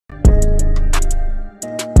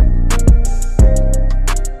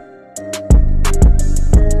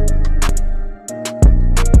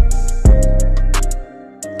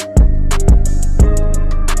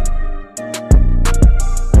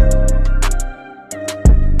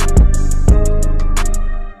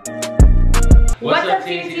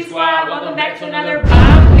back to another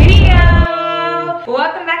bomb video.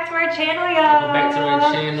 Welcome back to our channel, y'all. Welcome back to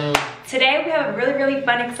our channel. Today we have a really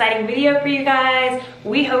fun, exciting video for you guys.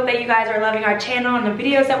 We hope that you guys are loving our channel and the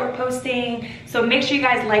videos that we're posting. So make sure you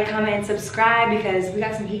guys like, comment, and subscribe because we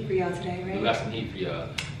got some heat for y'all today, right? We got some heat for y'all.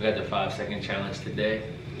 We got the 5-second challenge today.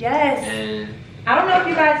 Yes. And I don't know if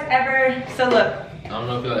you guys ever, so look. I don't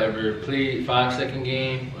know if y'all ever played 5-second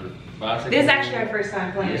game or 5-second This is game. actually our first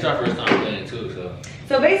time playing. It's our first time playing too, so.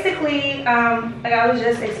 So basically, like I was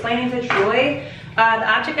just explaining to Troy, the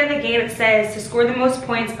object of the game, it says to score the most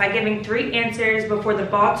points by giving 3 answers before the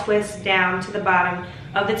ball twists down to the bottom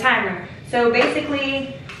of the timer. So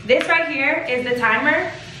basically, this right here is the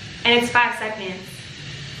timer, and it's 5 seconds.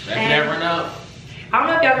 After that run out, I don't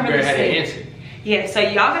know if y'all can really had see. an answer. Yeah, so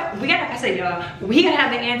y'all, we gotta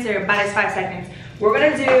have the answer by this 5 seconds. We're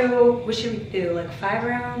gonna do, what should we do? Like 5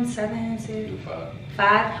 rounds, 7, 6? Do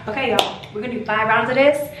 5? Okay, y'all, we're gonna do 5 rounds of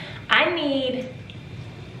this. I need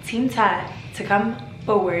Team Todd to come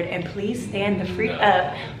forward and please stand the freak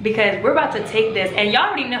up because we're about to take this and y'all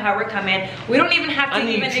already know how we're coming. We don't even have to I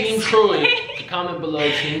need even Team explain. Troy. Comment below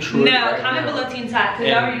Team Troy. No, comment below Team Todd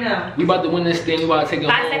because y'all already know. We about to win this thing. We about to take a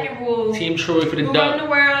 5-second rule. Team Troy for the Who dub. run the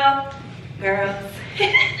world? Girls.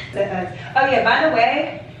 Oh yeah, by the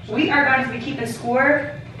way, we are going to be keeping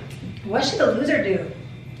score. What should the loser do?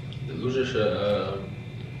 The loser should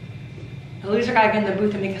The loser gotta get in the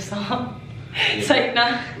booth and make a song. Yeah. So you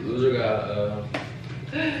know. The loser got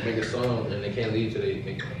make a song and they can't leave till they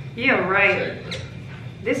make Yeah, right. segment.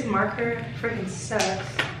 This marker freaking sucks.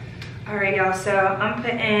 Alright y'all, so I'm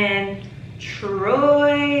putting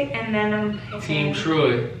Troy and then I'm putting Team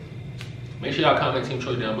Troy. Make sure y'all comment Team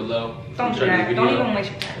Troy down below. Don't do that. Don't even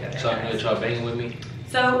waste your time. So I can let y'all bang with me.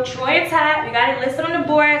 So Troy and Tat, we got it listed on the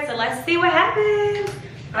board, so let's see what happens.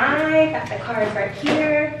 I got the cards right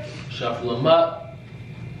here. Shuffle them up.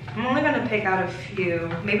 I'm only gonna pick out a few.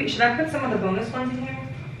 Maybe, should I put some of the bonus ones in here?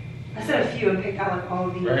 I said a few and picked out like all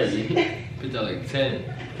of these. Right. Put that like 10.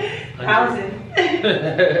 1,000.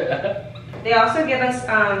 They also give us,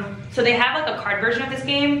 so they have like a card version of this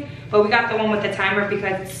game, but we got the one with the timer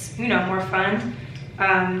because it's, you know, more fun.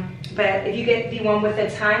 But if you get the one with the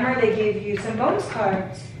timer, they give you some bonus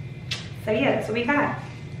cards. So yeah, that's what we got.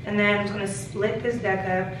 And then I'm just gonna split this deck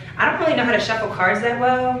up. I don't really know how to shuffle cards that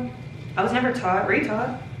well. I was never taught,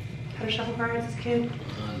 retaught how to shuffle cards as a kid.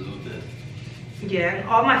 A little bit. Yeah, and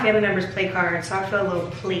all my family members play cards, so I feel a little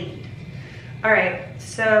played. All right,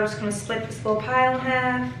 so I'm just gonna split this little pile in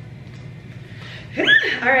half.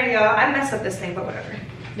 All right, y'all, I messed up this thing, but whatever.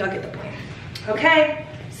 Y'all get the point. Okay,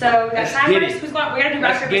 so we got timers. Who's going? We're gonna do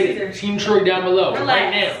rock, paper, scissors. Team Troy down below. Relax,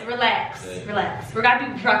 right now. relax, Okay. relax. We're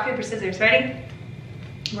gonna do rock, paper, scissors. Ready?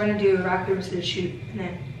 We're gonna do rock, paper, scissors, shoot, and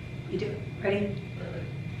then you do it. Ready?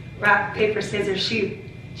 Rock, paper, scissors, shoot.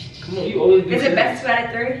 Come on, you always do Is it scissors. best 2 out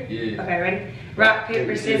of 3? Yeah. Okay, ready? Rock,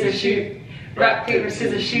 paper, scissors, shoot. Rock, paper,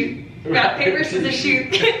 scissors, shoot. Rock, paper, scissors,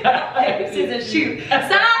 shoot. Rock, paper, scissors, shoot.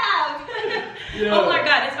 Stop! Yeah. Oh my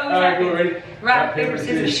God, it's always Alright, go happening. ready. Rock, paper,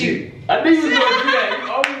 scissors, shoot. I knew you was gonna do that.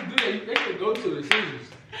 You always do that. That's your go-to, the scissors.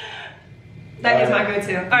 That is my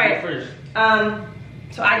go-to. All right. Go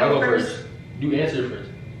first. So I go first. You answer first.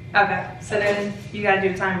 Okay. So then you gotta do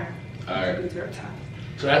the timer. Alright. Do it to our time.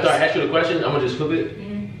 So after I ask you the question, I'm gonna just flip it.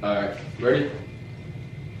 Mm-hmm. Alright, ready?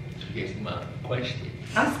 Here's my question.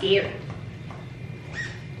 I'm scared.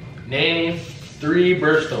 Name 3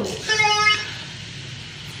 birthstones.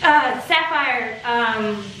 Sapphire. I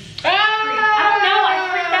don't know. I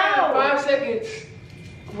freaked out. 5 seconds.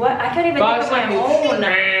 What? I couldn't even 5 think of my seconds. own.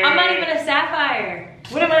 I'm not even a sapphire.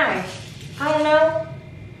 What am I? I don't know.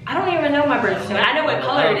 I don't even know my birthstone. I know what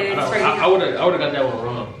color it is. It's right I here. would've got that one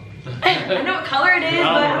wrong. I know what color it is,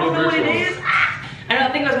 but I don't know what it is. I know. I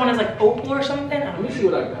think there's one that's like opal or something. I Let don't me know. see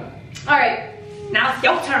what I got. All right, now it's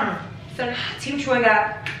your turn. So Team Troy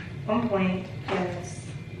got 1 point. Yes.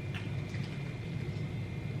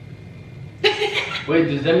 Wait,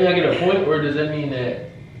 does that mean I get a point or does that mean that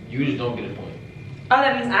you just don't get a point? Oh,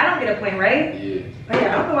 that means I don't get a point, right? Yeah. Oh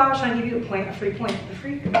yeah, I don't know why I was trying to give you a point, a free point. The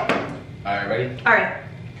free. Alright, ready? All right.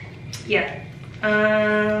 Yeah.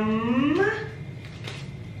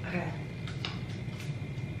 Okay.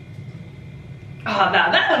 Oh, no,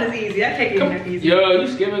 that one is easy. I take it even easy. Yo, you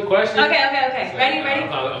skipping questions? Okay. Ready?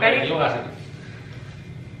 You don't have to.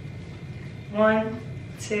 1,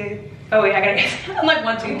 2. Oh wait, I gotta. I'm like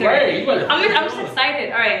 1, 2, 3. Right, I'm just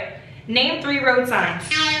excited. All right. Name 3 road signs.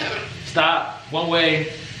 Stop. One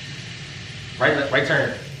way. Right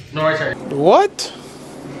turn. No right turn. What?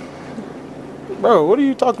 Bro, what are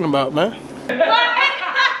you talking about, man?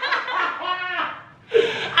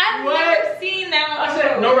 I've never seen that one. I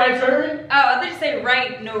said no right turn? Oh, I thought you say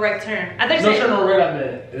right, no right turn. I thought you No said turn, no right, I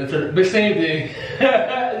meant. But same thing.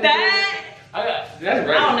 that. That's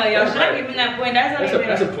right. I don't know, y'all. That's Should I right. give him that point?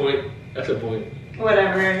 That's a point. That's a point.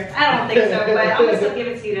 Whatever. I don't think so, but I'm gonna still give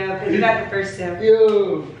it to you though, because you got the first two.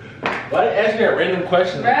 Yo. Why did you ask me that random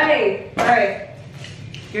question? Right. All right.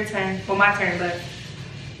 Your turn. Well, my turn, but.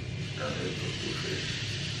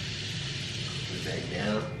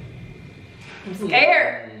 I'm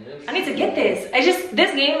scared. I need to get this.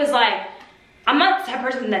 This game is like, I'm not the type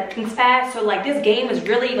of person that thinks fast, so like this game is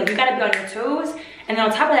really, like you gotta be on your toes. And then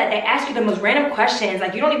on top of that, they ask you the most random questions.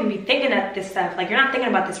 Like you don't even be thinking of this stuff. Like you're not thinking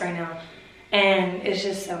about this right now. And it's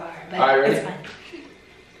just so hard, but right, it's fun.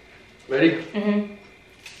 Ready? Mm-hmm.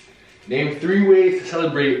 Name 3 ways to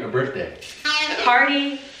celebrate a birthday.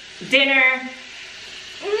 Party, dinner.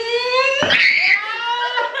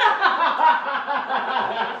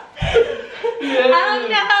 I don't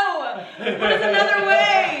know. What is another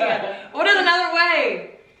way? What is another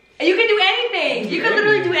way? You can do anything. You can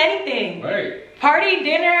literally do anything. Right. Party,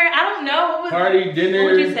 dinner. I don't know. Party, dinner.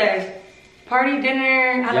 What would you say? Party,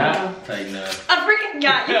 dinner. I don't know. Like, nah. A freaking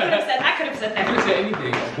yacht. You could have said. I could have said that. You could say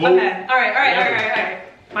anything. Okay. All right.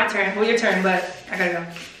 My turn. Well, your turn, but I gotta go.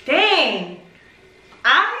 Dang.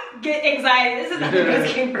 I get anxiety. This is not the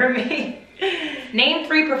best game for me. Name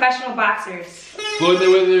 3 professional boxers. Floyd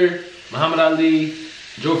Mayweather, Muhammad Ali,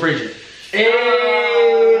 Joe Frazier.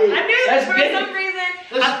 Hey! I knew this for some reason.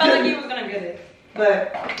 I felt like you was gonna get it.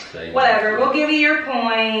 But whatever. We'll give you your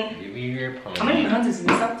point. Give me your point. How many rounds is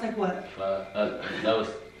this? Sounds like what? That was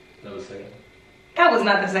second. That was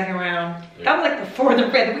not the second round. That was like the 4th or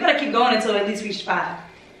 5th. We gotta keep going until at least we reach 5.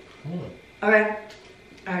 Okay.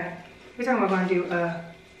 Alright. We're talking about going to do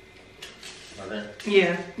Okay.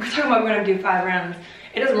 yeah. We're talking about we're gonna do 5 rounds.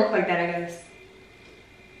 It doesn't work like that, I guess.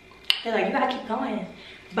 They're like, you gotta keep going.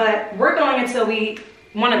 But we're going until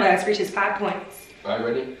one of us reaches 5 points. Alright,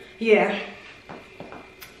 ready? Yeah.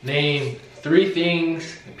 Name 3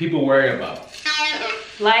 things people worry about.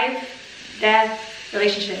 Life, death,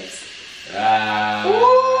 relationships. Ah.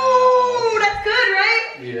 Ooh, that's good,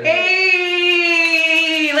 right? Yeah.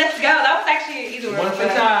 Hey, let's go. That was actually an easy one. One for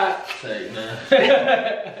top. Say, nah.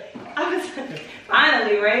 I was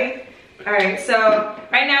finally, right? All right, so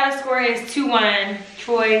right now the score is 2-1.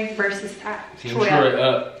 Troy versus Ty. Team Troy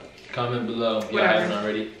up. Comment below if y'all haven't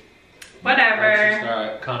already. Whatever.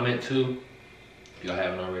 Subscribe. Comment too if y'all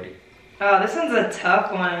haven't already. Oh, this one's a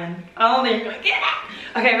tough one. I don't think you're gonna get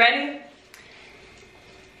it. Okay, ready?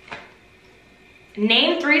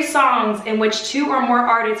 Name 3 songs in which 2 or more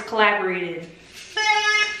artists collaborated.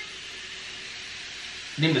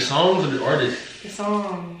 Name the songs or the artists? The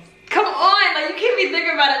songs. Come on, like you can't be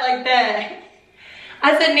thinking about it like that.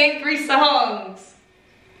 I said name 3 songs.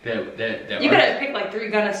 That you gotta pick like 3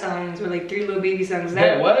 Gunna songs or like 3 Lil Baby songs.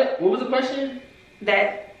 That what? What was the question?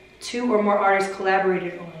 That 2 or more artists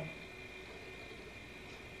collaborated on.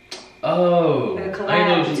 Oh. Like a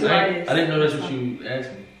collab, I didn't know that's what you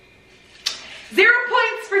asked me. 0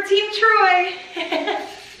 points for Team Troy.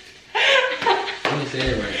 Let me say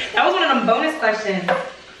it right. That was one of them bonus questions.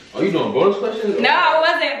 Oh, you doing bonus questions? No, I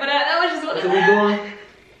wasn't, but that was just what we doing.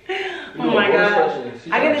 Oh my god.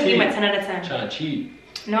 I give this game a 10 out of 10. Trying to cheat.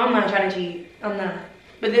 No, I'm not trying to cheat. I'm not.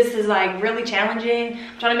 But this is like really challenging.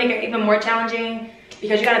 I'm trying to make it even more challenging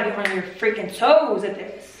because you gotta be on your freaking toes at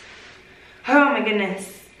this. Oh my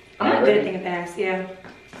goodness. I'm not good at thinking fast, yeah.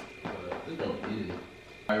 This don't easy.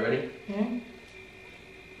 Are you ready? Hmm?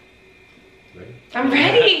 Ready? I'm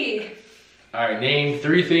ready. Alright, name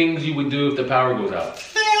 3 things you would do if the power goes out.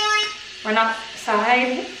 Run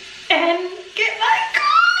outside and get my car.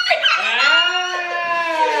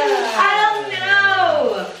 I don't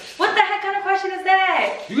know. What the heck kind of question is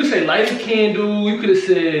that? You could say light a candle. You could have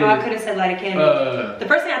said. Oh, I could have said light a candle. The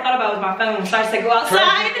first thing I thought about was my phone, so I said go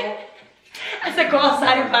outside. I said go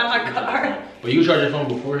outside and find my car. But you charge your phone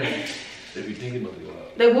beforehand if you're thinking about to go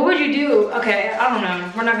out. Like, what would you do? Okay, I don't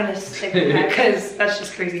know. We're not gonna stick with that because that's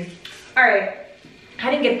just crazy. All right,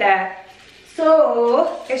 I didn't get that.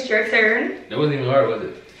 So it's your turn. That wasn't even hard, was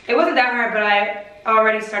it? It wasn't that hard, but I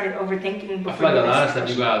already started overthinking before. I feel like a lot of stuff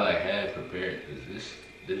you gotta like have prepared. Cause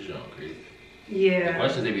this is crazy. Yeah. The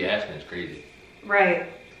questions they be asking is crazy. Right.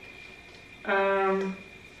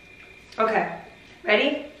 Okay.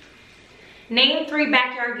 Ready? Name 3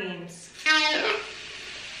 backyard games.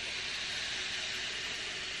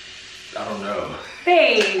 I don't know.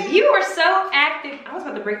 Babe, you were so active. I was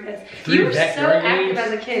about to break this. You were so active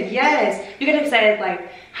as a kid. Yes. You could have said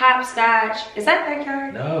like hopscotch. Is that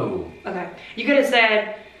backyard? No. Okay. You could have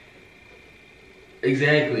said.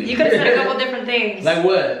 Exactly. You could have said a couple different things. Like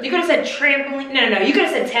what? You could have said trampoline. No. You could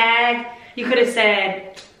have said tag. You could have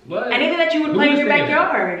said What? Anything that you would play in your thinking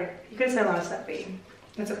that? backyard. You could have said a lot of stuff, babe.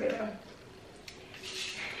 That's okay though.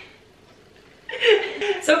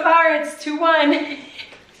 So far it's 2-1.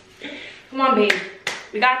 Come on, babe.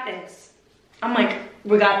 We got this. I'm like,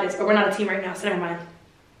 we got this, but we're not a team right now, so never mind.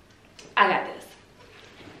 I got this.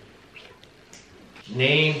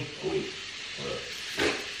 Name. Oh, wait. Hold up.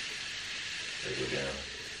 Let's go down.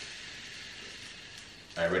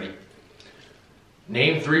 Alright, ready?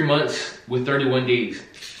 Name 3 months with 31 days.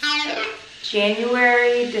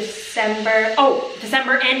 January, December. Oh,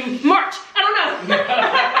 December and March. I don't know.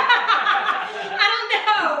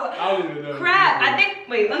 I don't even know. Crap. I think.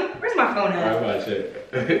 Wait. Where's my phone at? I'm about to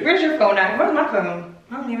check. Where's your phone at? Where's my phone?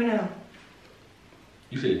 I don't even know.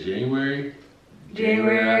 You said January?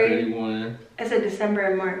 January. Got 31. I said December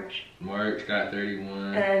and March. March got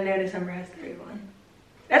 31. And I know December has 31.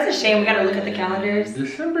 That's a shame. We gotta look at the calendars.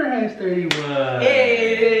 December has 31.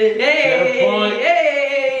 Hey, hey, point.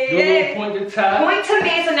 hey, Give a little point to tie. Point to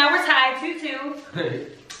me, so now we're tied 2-2.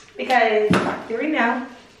 Because here we know.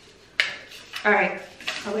 All right.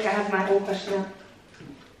 Oh wait, I have my old question up.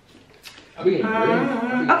 Okay,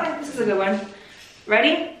 this is a good one.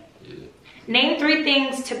 Ready? Yeah. Name 3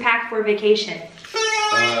 things to pack for vacation.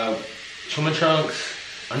 Swimming trunks,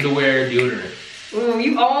 underwear, deodorant. Ooh,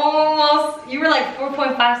 you were like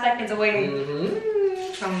 4.5 seconds away.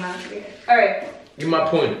 I'm not good. All right. Give my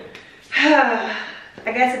point. I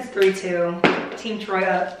guess it's 3-2. Team Troy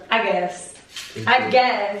up. I guess. I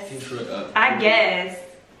guess. Team Troy up. I guess.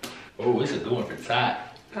 Oh, this is a good one for tie.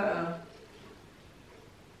 Uh-oh.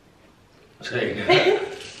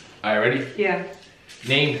 Alright, ready? Yeah.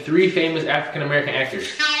 Name 3 famous African American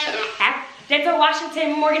actors. Denzel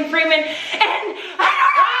Washington, Morgan Freeman, and I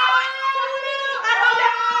don't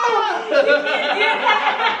know.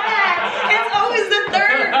 It's always the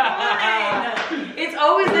third one. It's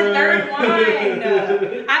always the third one.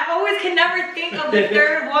 I always can never think of the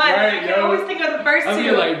third one. Right, I can always think of the first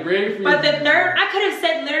 2. Like ready for but the third, I could have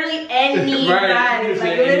said literally anybody. Right,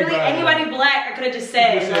 like literally anybody black. I could have just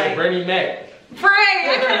said. You said like, Bernie Mac. Right.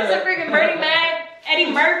 I could have said freaking Bernie Mac.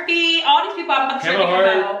 Eddie Murphy, all these people I'm about to think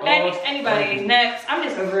about. Anybody. Next. I'm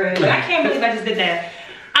just over it. Like, I can't believe I just did that.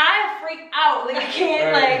 I freak out. Like I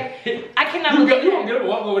can't I cannot believe You don't get up and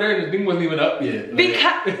walk over there and the thing wasn't even up yet. Because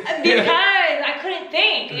I couldn't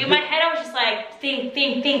think. In my head I was just like, think.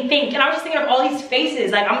 And I was just thinking of all these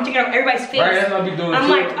faces. Like I'm thinking of everybody's face. Right, that's what I be doing. I'm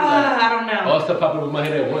too. like, I don't know. All stuff popping up in my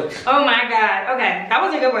head at once. Oh my god. Okay. That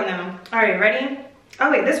was a good one though. Alright, ready?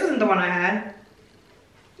 Oh wait, this wasn't the one I had.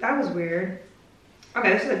 That was weird.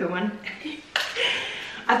 Okay, this is a good one.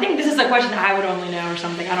 I think this is a question I would only know or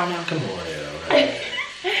something. I don't know. Come on, yeah.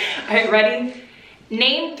 Alright, ready?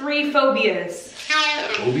 Name 3 phobias.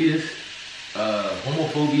 Phobias?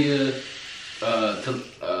 Homophobia.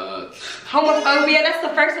 Homophobia, that's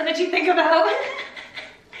the first one that you think about?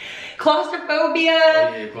 Claustrophobia,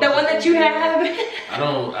 claustrophobia. The one that you have. I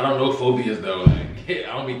don't know phobias though. Like, I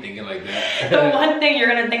don't be thinking like that. The one thing you're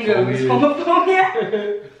gonna think of is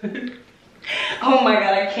homophobia. Oh my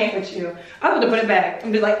god, I can't with you. I'm gonna put it back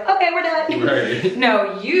and be like, okay, we're done. Right.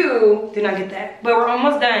 No, you did not get that. But we're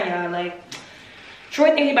almost done, y'all. Like,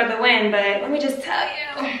 Troy thinks he's about to win, but let me just tell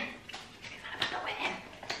you, he's not about to win.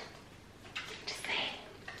 Just saying.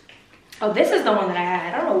 Oh, this is the one that I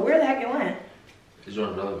had. I don't know where the heck it went. This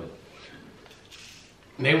one's relevant.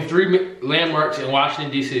 Name 3 landmarks in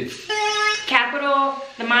Washington, D.C. Capitol,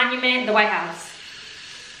 the Monument, the White House.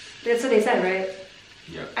 That's what they said, right?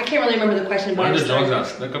 Yeah. I can't really remember the question. One of the Jones got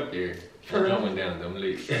stuck up there. That John went down. I'm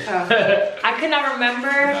late. I could not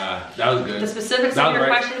remember that was good. The specifics of your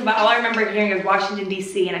question, but all I remember hearing is Washington,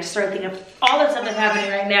 D.C. And I just started thinking of all the stuff that's happening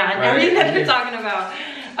right now and everything that you're talking about.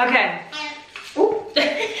 Okay. Ooh.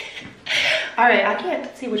 All right, I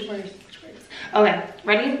can't see which word is which word is. Okay,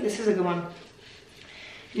 ready? This is a good one.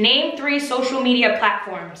 Name 3 social media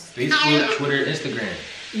platforms. Facebook, Twitter, Instagram.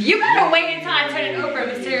 You better wait until I turn it over,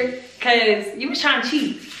 mister, because you was trying to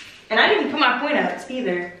cheat. And I didn't put my point up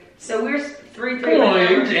either. So we're 3-3. Come on,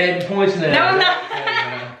 you're just adding points now. No, I'm not.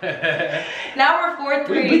 Now we're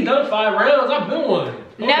 4-3. We done 5 rounds. I've been one.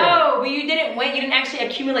 No, but you didn't win. You didn't actually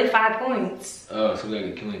accumulate 5 points. Oh, so we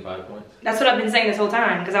gotta accumulate 5 points? That's what I've been saying this whole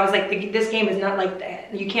time. Because I was like, this game is not like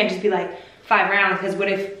that. You can't just be like 5 rounds. Because what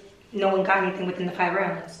if no one got anything within the 5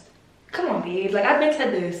 rounds? Come on, babe. Like, I've been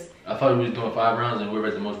said this. I thought we was doing 5 rounds and whoever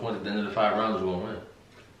had the most points at the end of the 5 rounds was gonna win.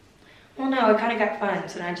 Well, no, it kind of got fun.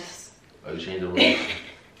 So I just... Oh, you changed the rules.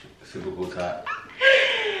 Super cool top.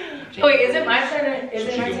 Wait, is it my turn? Is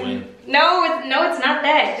it my turn? No, it's not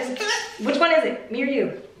that. Just which one is it? Me or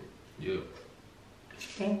you? You.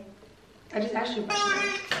 Okay. I just asked you a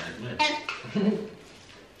question.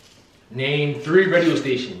 Name 3 radio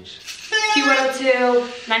stations.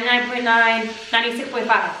 Q102, 99.9,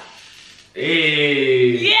 96.5.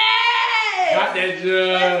 Hey. Yes! Got that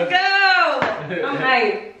job. Let's go. I'm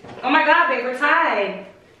hyped. Oh my God, babe, we're tied.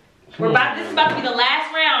 This is about to be the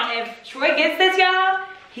last round. If Troy gets this, y'all,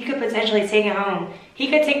 he could potentially take it home. He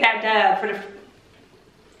could take that dub for the.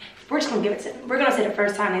 We're just gonna give it to him. We're gonna say the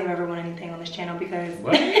first time they've ever won anything on this channel because.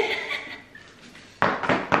 What?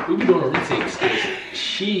 We be doing a retakes because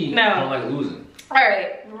she don't like losing. All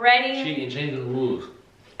right, ready? She ain't changing the rules.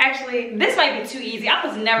 Actually, this might be too easy. I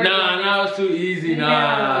was never. Nah, it's too easy.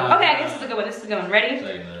 Nah. No. Okay, I guess this is a good one. This is a good one. Ready?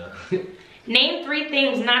 Like, nah. Name 3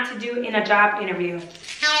 things not to do in a job interview.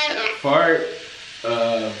 Fart,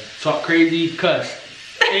 talk crazy, cuss.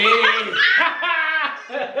 Hey.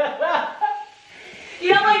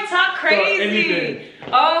 You don't like talk crazy.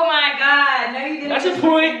 Oh my God, no you didn't. That's a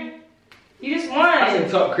point. You just won. I said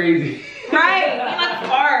talk crazy. Right, you like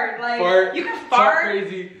fart. Like, fart. You can fart. Talk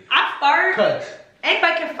crazy. I fart. Cuss.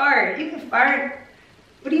 Anybody can fart. You can fart.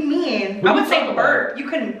 What do you mean? I would say burp. You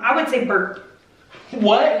couldn't. I would say burp.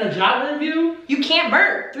 What? In a job interview? You can't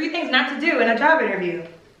burp. 3 things not to do in a job interview.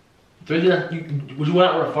 Would you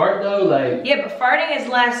want out with a fart though? Like. Yeah, but farting is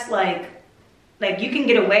less like you can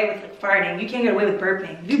get away with farting. You can't get away with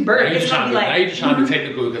burping. If you burp, it's gonna be like. Now you're just trying to be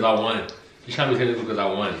technical because I won. You're trying to be technical because I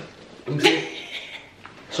won.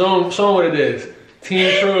 Show them what it is.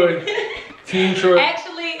 Team Troy. Team Troy.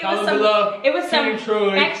 Actually, it was some.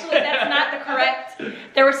 Actually, that's not the correct.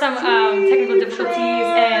 There were some technical difficulties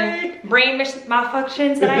and brain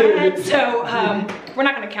malfunctions that I had. So we're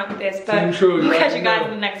not gonna count this, but we'll catch you guys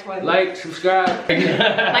in the next one. Like, subscribe.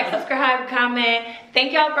 Like, subscribe, comment.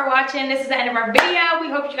 Thank y'all for watching. This is the end of our video. We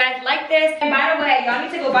hope you guys like this. And by the way, y'all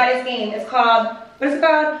need to go buy this game. It's called. What is it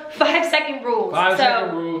called? 5-second rules.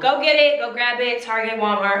 5-second rules. Go get it, go grab it, Target,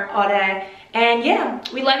 Walmart, all that. And yeah,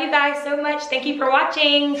 we love you guys so much. Thank you for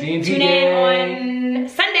watching. T&T Tune in on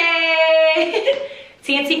Sunday.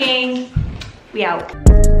 T&T Gang, we out.